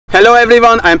Hello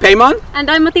everyone, I'm Peyman.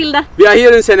 And I'm Matilda. We are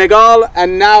here in Senegal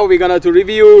and now we're gonna to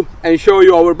review and show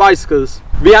you our bicycles.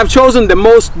 We have chosen the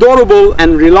most durable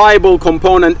and reliable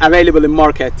component available in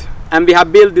market. And we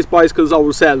have built these bicycles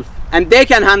ourselves. And they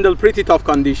can handle pretty tough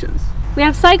conditions. We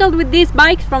have cycled with these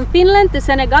bikes from Finland to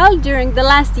Senegal during the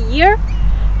last year.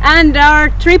 And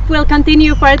our trip will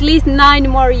continue for at least 9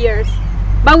 more years.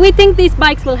 But we think these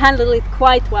bikes will handle it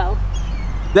quite well.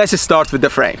 Let's start with the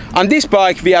frame. On this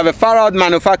bike we have a Farad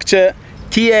manufacturer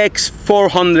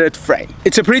TX400 frame.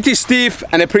 It's a pretty stiff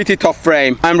and a pretty tough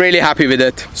frame. I'm really happy with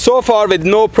it. So far with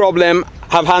no problem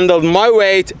have handled my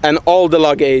weight and all the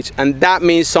luggage, and that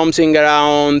means something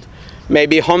around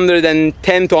maybe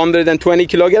 110 to 120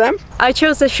 kilogram. I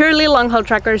chose the Shirley Long-Haul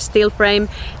Tracker steel frame,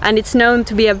 and it's known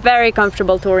to be a very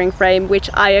comfortable touring frame, which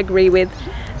I agree with.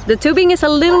 The tubing is a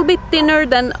little bit thinner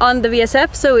than on the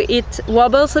VSF, so it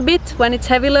wobbles a bit when it's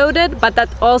heavy loaded, but that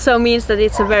also means that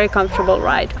it's a very comfortable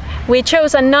ride. We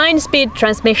chose a 9-speed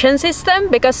transmission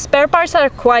system because spare parts are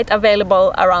quite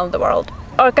available around the world.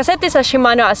 Our cassette is a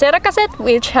Shimano Acera cassette,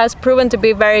 which has proven to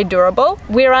be very durable.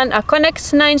 We run a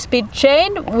Connex 9-speed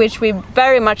chain, which we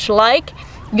very much like.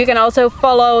 You can also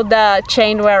follow the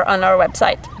chain wear on our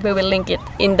website. We will link it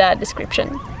in the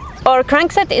description. Our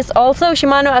crankset is also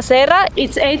Shimano Acera.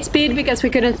 It's 8-speed because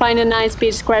we couldn't find a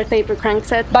 9-speed square taper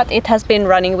crankset, but it has been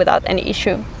running without any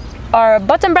issue. Our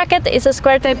bottom bracket is a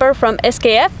square taper from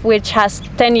SKF, which has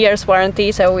 10 years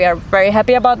warranty, so we are very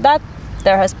happy about that.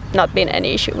 There has not been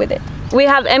any issue with it. We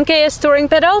have MKS touring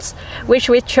pedals, which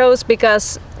we chose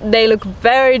because they look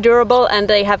very durable and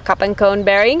they have cup and cone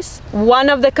bearings. One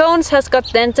of the cones has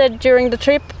got dented during the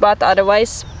trip, but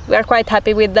otherwise we are quite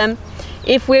happy with them.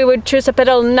 If we would choose a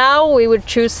pedal now, we would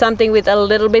choose something with a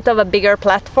little bit of a bigger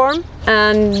platform.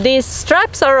 And these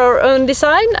straps are our own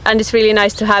design, and it's really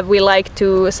nice to have. We like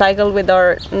to cycle with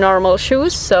our normal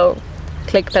shoes, so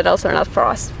click pedals are not for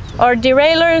us. Our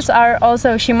derailleurs are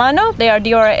also Shimano. They are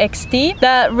Diora XT.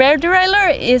 The rear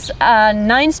derailleur is a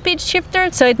 9-speed shifter,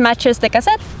 so it matches the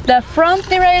cassette. The front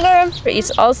derailleur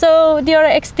is also Diora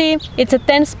XT. It's a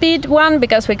 10-speed one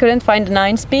because we couldn't find a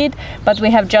 9-speed, but we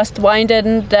have just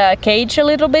widened the cage a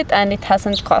little bit and it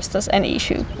hasn't caused us any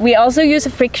issue. We also use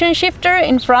a friction shifter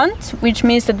in front, which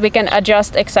means that we can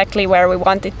adjust exactly where we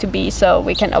want it to be, so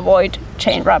we can avoid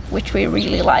chain wrap, which we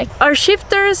really like. Our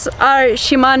shifters are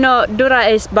Shimano Dura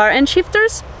Ace bar end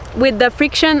shifters with the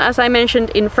friction, as I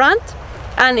mentioned, in front,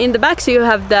 and in the back so you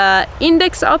have the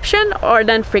index option or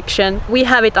then friction. We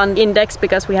have it on index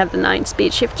because we have the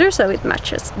 9-speed shifter, so it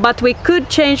matches. But we could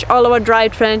change all our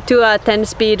drivetrain to a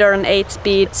 10-speed or an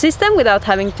 8-speed system without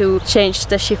having to change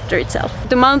the shifter itself.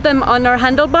 To mount them on our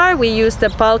handlebar, we use the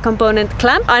PAL component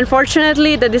clamp.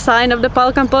 Unfortunately, the design of the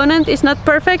PAL component is not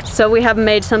perfect, so we have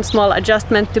made some small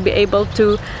adjustment to be able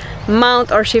to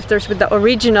mount our shifters with the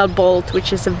original bolt,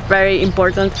 which is very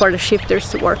important for the shifters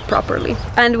to work properly.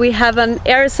 And we have an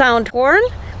air sound horn,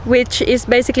 which is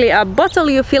basically a bottle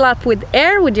you fill up with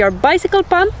air with your bicycle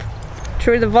pump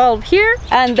through the valve here,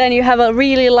 and then you have a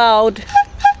really loud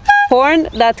horn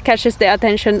that catches the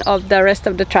attention of the rest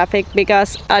of the traffic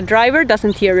because a driver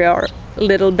doesn't hear your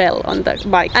little bell on the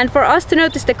bike. And for us to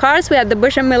notice the cars, we have the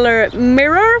Bush & Miller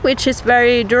mirror, which is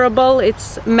very durable.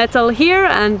 It's metal here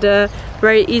and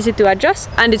very easy to adjust,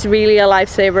 and it's really a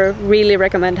lifesaver. Really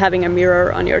recommend having a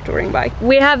mirror on your touring bike.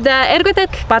 We have the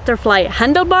Ergotech butterfly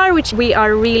handlebar, which we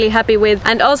are really happy with,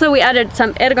 and also we added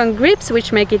some Ergon grips,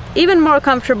 which make it even more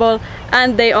comfortable,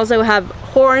 and they also have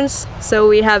horns, so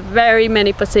we have very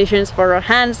many positions for our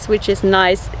hands, which is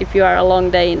nice if you are a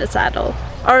long day in the saddle.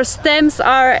 Our stems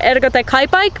are Ergotech High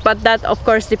Bike, but that of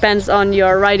course depends on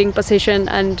your riding position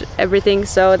and everything,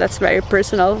 so that's very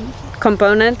personal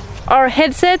component. Our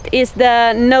headset is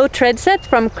the No Tread set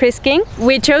from Chris King.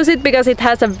 We chose it because it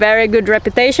has a very good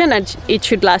reputation and it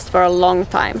should last for a long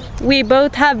time. We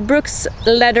both have Brooks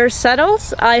leather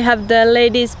saddles. I have the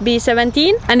ladies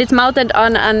B17 and it's mounted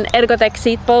on an Ergotech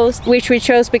seat post, which we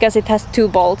chose because it has 2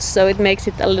 bolts, so it makes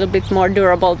it a little bit more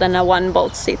durable than a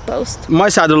 1-bolt seat post. My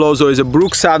saddle also is a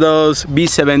Brooks Saddles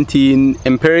B17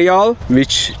 Imperial,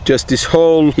 which just this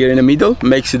hole here in the middle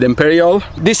makes it Imperial.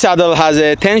 This saddle has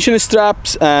a tension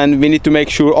straps and we need to make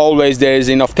sure always there is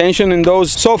enough tension in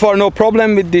those. So far no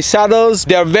problem with these saddles.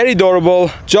 They are very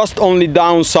durable. Just only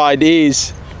downside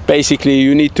is basically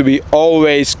you need to be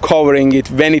always covering it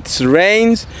when it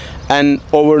rains and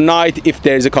overnight if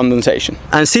there is a condensation.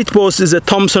 And seat post is a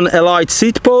Thomson Elite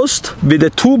seat post with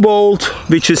a 2-bolt,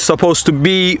 which is supposed to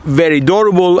be very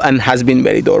durable and has been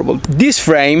very durable. This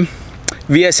frame,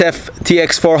 VSF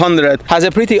TX400, has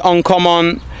a pretty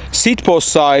uncommon seat post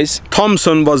size,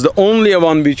 Thomson was the only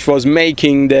one which was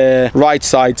making the right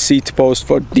side seat post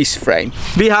for this frame.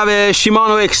 We have a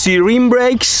Shimano XC rim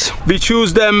brakes. We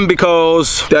choose them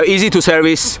because they're easy to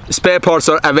service, spare parts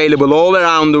are available all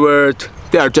around the world,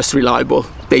 they are just reliable.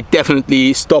 They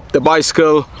definitely stop the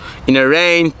bicycle in a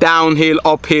rain, downhill,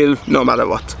 uphill, no matter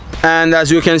what. And as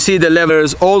you can see, the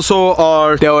levers also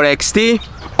are the XT.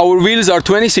 Our wheels are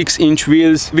 26-inch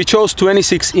wheels. We chose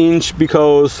 26-inch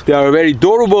because they are very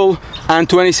durable, and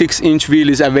 26-inch wheel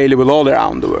is available all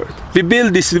around the world. We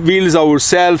built these wheels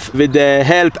ourselves with the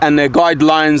help and the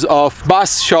guidelines of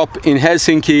Bus Shop in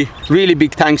Helsinki. Really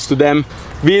big thanks to them.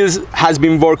 Wheels has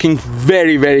been working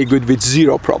very good with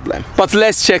zero problem. But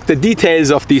let's check the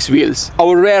details of these wheels.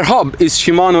 Our rear hub is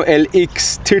Shimano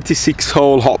LX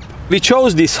 36-hole hub. We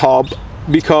chose this hub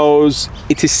because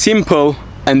it is simple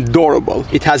and durable.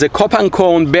 It has a cup and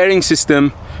cone bearing system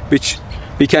which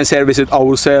we can service it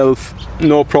ourselves,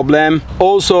 no problem.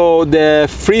 Also, the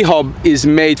free hub is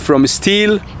made from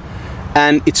steel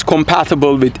and it's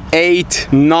compatible with 8,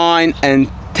 9 and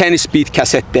 10-speed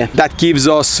cassette. That gives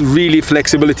us really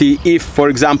flexibility. If, for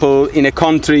example, in a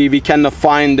country we cannot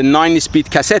find the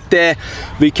 9-speed cassette,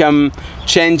 we can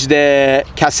change the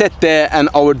cassette and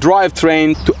our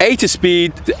drivetrain to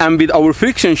 8-speed, and with our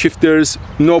friction shifters,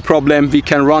 no problem, we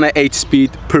can run an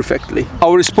 8-speed perfectly.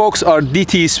 Our spokes are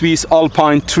DT Swiss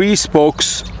Alpine 3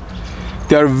 spokes.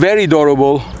 They are very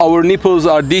durable. Our nipples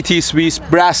are DT Swiss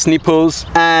brass nipples,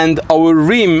 and our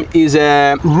rim is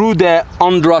a Rude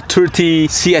Andra 30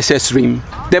 CSS rim.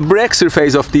 The brake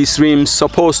surface of these rims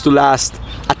supposed to last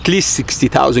at least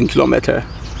 60,000 kilometers.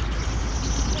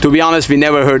 To be honest, we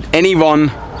never heard anyone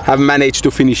have managed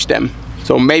to finish them.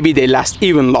 So maybe they last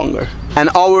even longer. And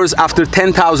ours, after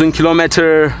 10,000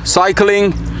 kilometer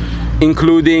cycling,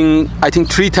 including I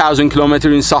think 3,000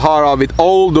 kilometers in Sahara with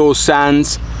all those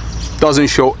sands, doesn't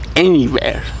show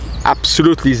anywhere,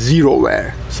 absolutely zero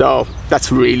wear. So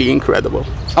that's really incredible.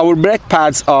 Our brake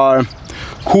pads are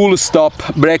Cool Stop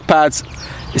brake pads,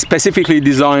 specifically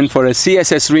designed for a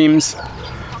CSS rims,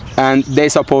 and they're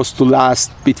supposed to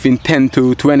last between 10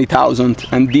 to 20,000.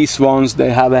 And these ones, they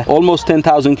have almost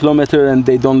 10,000 kilometers and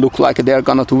they don't look like they're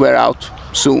gonna wear out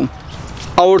soon.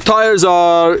 Our tires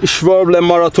are Schwalbe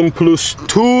Marathon Plus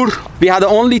Tour. We had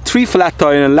only 3 flat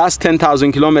tires in the last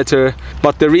 10,000 kilometers,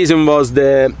 but the reason was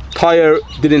the tire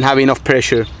didn't have enough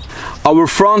pressure. Our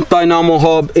front dynamo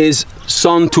hub is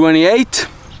Sun 28.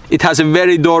 It has a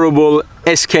very durable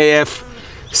SKF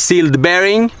sealed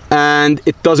bearing and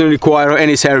it doesn't require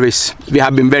any service. We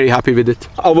have been very happy with it.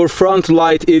 Our front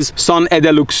light is Sun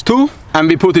Edelux 2, and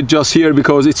we put it just here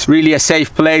because it's really a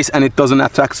safe place and it doesn't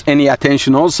attract any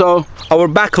attention also. Our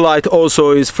backlight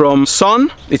also is from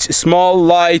Sun. It's a small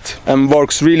light and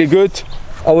works really good.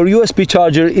 Our USB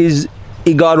charger is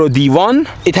Igaro D1.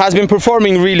 It has been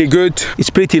performing really good. It's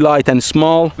pretty light and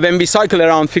small. When we cycle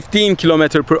around 15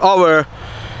 kilometers per hour,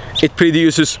 it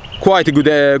produces quite a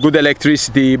good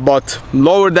electricity, but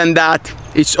lower than that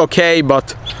it's okay,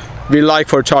 but we like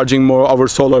for charging more our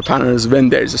solar panels when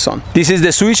there is a sun. This is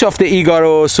the switch of the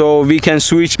Igaro, so we can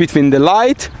switch between the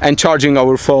light and charging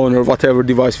our phone or whatever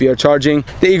device we are charging.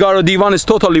 The Igaro D1 is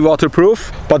totally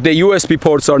waterproof, but the USB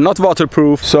ports are not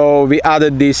waterproof, so we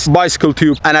added this bicycle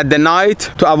tube, and at the night,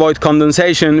 to avoid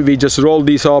condensation, we just roll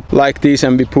this up like this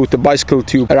and we put the bicycle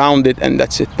tube around it, and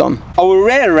that's it, done. Our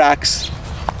rear racks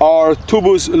are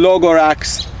Tubus logo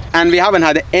racks, and we haven't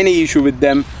had any issue with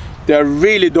them. They're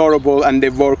really durable and they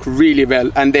work really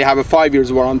well, and they have a 5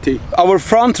 years warranty. Our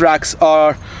front racks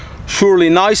are Surely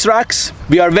Nice racks.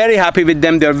 We are very happy with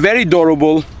them. They're very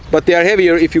durable, but they are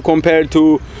heavier if you compare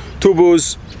to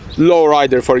Tubus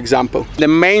Lowrider, for example. The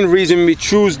main reason we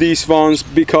choose these ones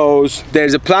because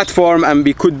there's a platform and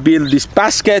we could build this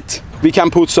basket. We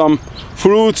can put some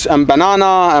fruits and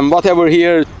banana and whatever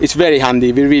here. It's very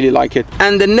handy, we really like it.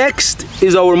 And the next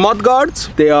is our mud guards.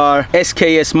 They are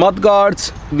SKS mud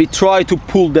guards. We try to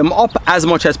pull them up as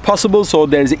much as possible so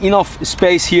there's enough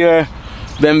space here.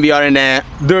 When we are in a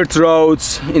dirt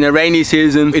roads in a rainy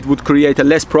season, it would create a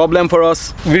less problem for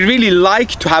us. We really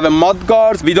like to have a mud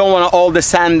guard. We don't want all the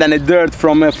sand and the dirt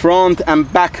from a front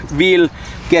and back wheel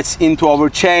gets into our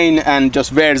chain and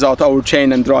just wears out our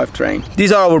chain and drivetrain.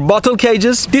 These are our bottle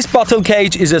cages. This bottle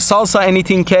cage is a Salsa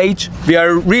Anything cage. We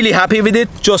are really happy with it.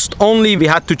 Just only we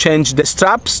had to change the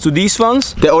straps to these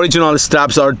ones. The original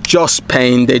straps are just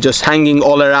pain. They're just hanging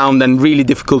all around and really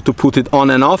difficult to put it on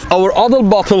and off. Our other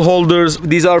bottle holders,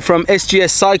 these are from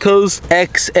SGS Cycles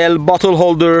XL bottle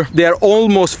holder. They are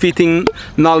almost fitting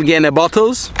Nalgene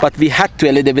bottles, but we had to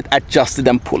a little bit adjust it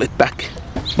and pull it back.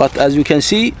 but as you can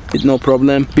see, with no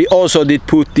problem. We also did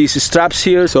put these straps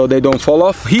here so they don't fall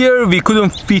off. Here we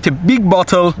couldn't fit a big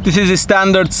bottle. This is a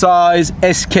standard size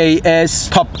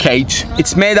SKS top cage.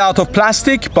 It's made out of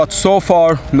plastic, but so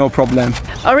far no problem.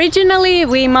 Originally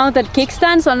we mounted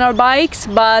kickstands on our bikes,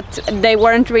 but they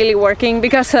weren't really working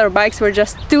because our bikes were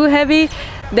just too heavy.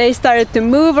 They started to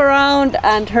move around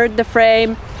and hurt the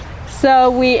frame.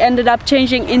 So we ended up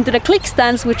changing into the click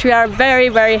stands, which we are very,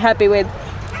 very happy with.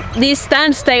 These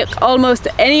stands take almost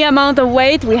any amount of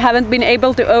weight. We haven't been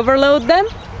able to overload them.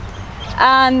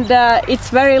 And it's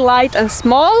very light and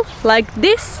small, like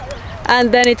this.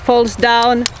 And then it falls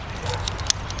down.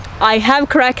 I have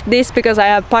cracked this because I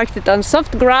have parked it on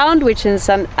soft ground, which is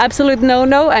an absolute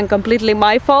no-no and completely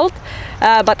my fault.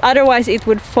 But otherwise it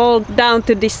would fall down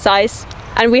to this size.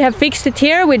 And we have fixed it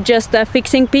here with just a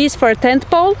fixing piece for a tent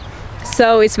pole.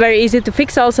 So it's very easy to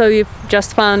fix. Also, you've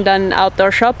just found an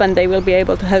outdoor shop and they will be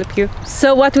able to help you.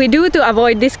 So what we do to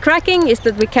avoid this cracking is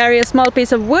that we carry a small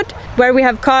piece of wood where we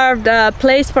have carved a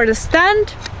place for the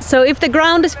stand. So if the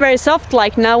ground is very soft,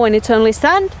 like now when it's only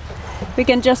sand, we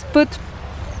can just put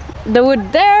the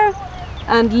wood there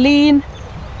and lean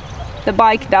the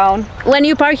bike down. When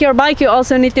you park your bike, you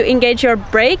also need to engage your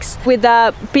brakes with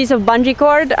a piece of bungee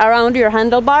cord around your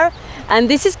handlebar. And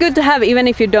this is good to have even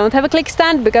if you don't have a click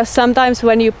stand, because sometimes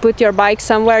when you put your bike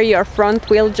somewhere, your front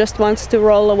wheel just wants to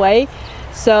roll away.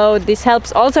 So this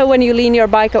helps also when you lean your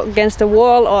bike against a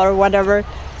wall or whatever.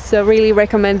 So really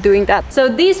recommend doing that. So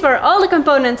these were all the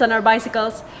components on our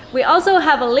bicycles. We also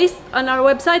have a list on our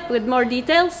website with more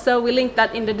details, so we link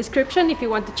that in the description if you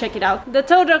want to check it out. The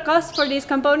total cost for these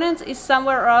components is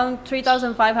somewhere around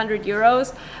 3,500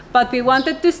 euros, but we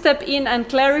wanted to step in and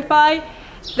clarify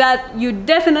that you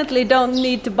definitely don't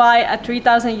need to buy a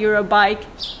 3,000 euro bike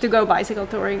to go bicycle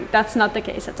touring. That's not the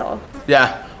case at all.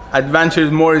 Yeah, adventure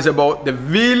more is about the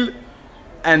will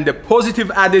and the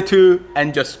positive attitude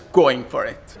and just going for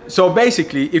it. So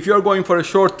basically, if you're going for a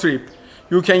short trip,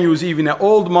 you can use even an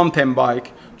old mountain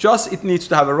bike, just it needs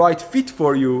to have a right fit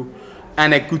for you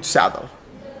and a good saddle.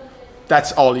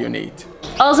 That's all you need.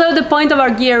 Also, the point of our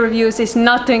gear reviews is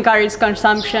not to encourage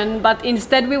consumption, but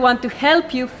instead we want to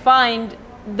help you find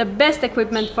the best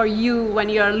equipment for you when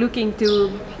you're looking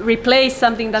to replace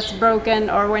something that's broken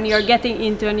or when you're getting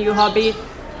into a new hobby.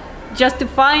 Just to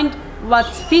find what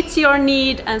fits your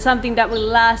need and something that will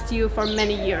last you for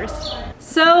many years.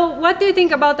 So, what do you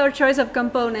think about our choice of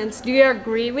components? Do you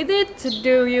agree with it?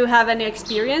 Do you have any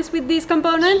experience with these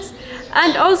components?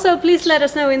 And also, please let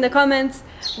us know in the comments,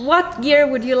 what gear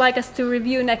would you like us to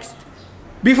review next?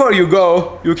 Before you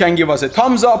go, you can give us a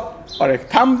thumbs up or a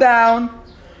thumb down.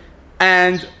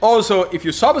 And also, if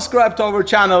you subscribe to our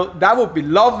channel, that would be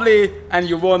lovely and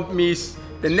you won't miss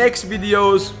the next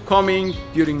videos coming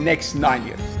during next 9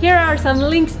 years. Here are some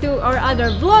links to our other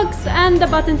vlogs and the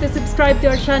button to subscribe to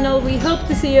our channel. We hope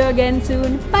to see you again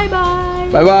soon. Bye bye!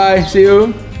 Bye bye, see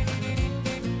you!